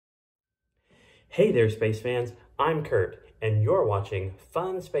Hey there, space fans. I'm Kurt, and you're watching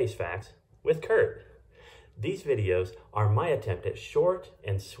Fun Space Facts with Kurt. These videos are my attempt at short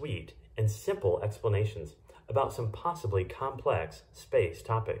and sweet and simple explanations about some possibly complex space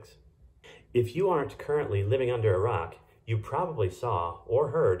topics. If you aren't currently living under a rock, you probably saw or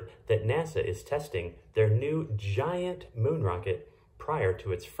heard that NASA is testing their new giant moon rocket prior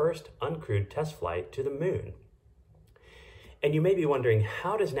to its first uncrewed test flight to the moon. And you may be wondering,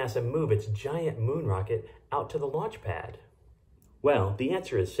 how does NASA move its giant moon rocket out to the launch pad? Well, the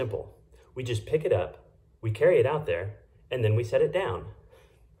answer is simple. We just pick it up, we carry it out there, and then we set it down.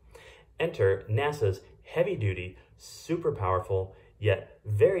 Enter NASA's heavy-duty, super powerful, yet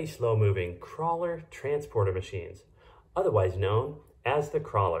very slow-moving crawler transporter machines, otherwise known as the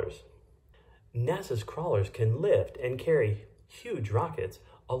crawlers. NASA's crawlers can lift and carry huge rockets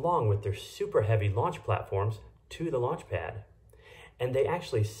along with their super heavy launch platforms to the launch pad. And they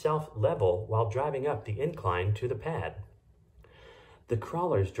actually self-level while driving up the incline to the pad. The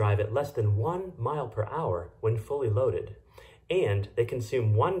crawlers drive at less than 1 mile per hour when fully loaded, and they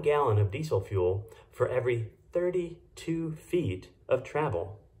consume 1 gallon of diesel fuel for every 32 feet of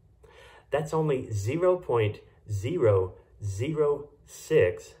travel. That's only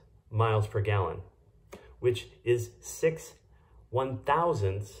 0.006 miles per gallon, which is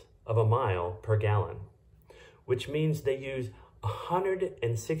 6/1000ths of a mile per gallon, which means they use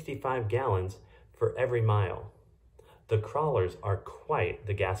 165 gallons for every mile. The crawlers are quite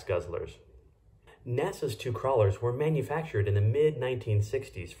the gas guzzlers. NASA's 2 crawlers were manufactured in the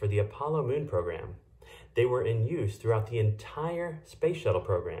mid-1960s for the Apollo moon program. They were in use throughout the entire space shuttle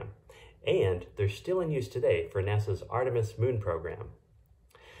program, and they're still in use today for NASA's Artemis moon program.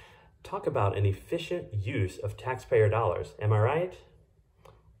 Talk about an efficient use of taxpayer dollars, am I right?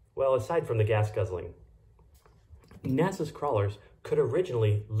 Well, aside from the gas guzzling. NASA's crawlers could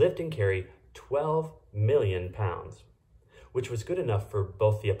originally lift and carry 12 million pounds, which was good enough for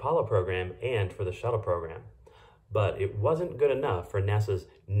both the Apollo program and for the shuttle program. But it wasn't good enough for NASA's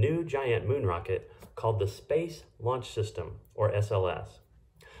new giant moon rocket called the Space Launch System, or SLS.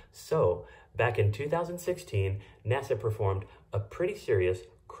 So, back in 2016, NASA performed a pretty serious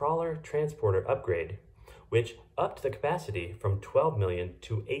crawler transporter upgrade, which upped the capacity from 12 million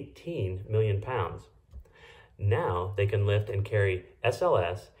to 18 million pounds. Now they can lift and carry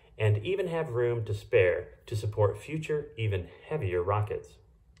SLS and even have room to spare to support future, even heavier rockets.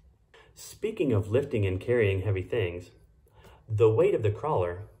 Speaking of lifting and carrying heavy things, the weight of the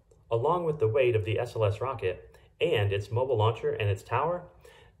crawler, along with the weight of the SLS rocket and its mobile launcher and its tower,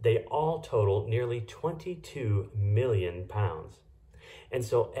 they all total nearly 22 million pounds. And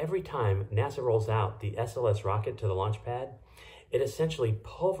so every time NASA rolls out the SLS rocket to the launch pad, it essentially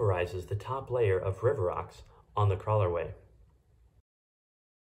pulverizes the top layer of river rocks on the crawlerway.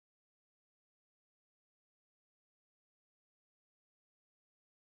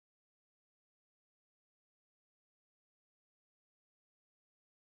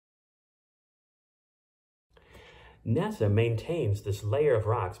 NASA maintains this layer of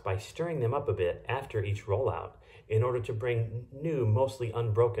rocks by stirring them up a bit after each rollout in order to bring new, mostly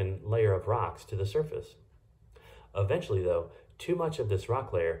unbroken layer of rocks to the surface. Eventually, though, too much of this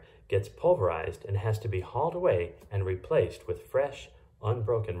rock layer gets pulverized and has to be hauled away and replaced with fresh,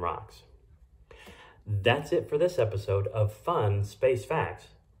 unbroken rocks. That's it for this episode of Fun Space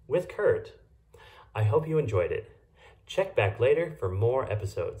Facts with Kurt. I hope you enjoyed it. Check back later for more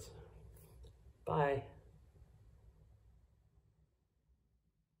episodes. Bye.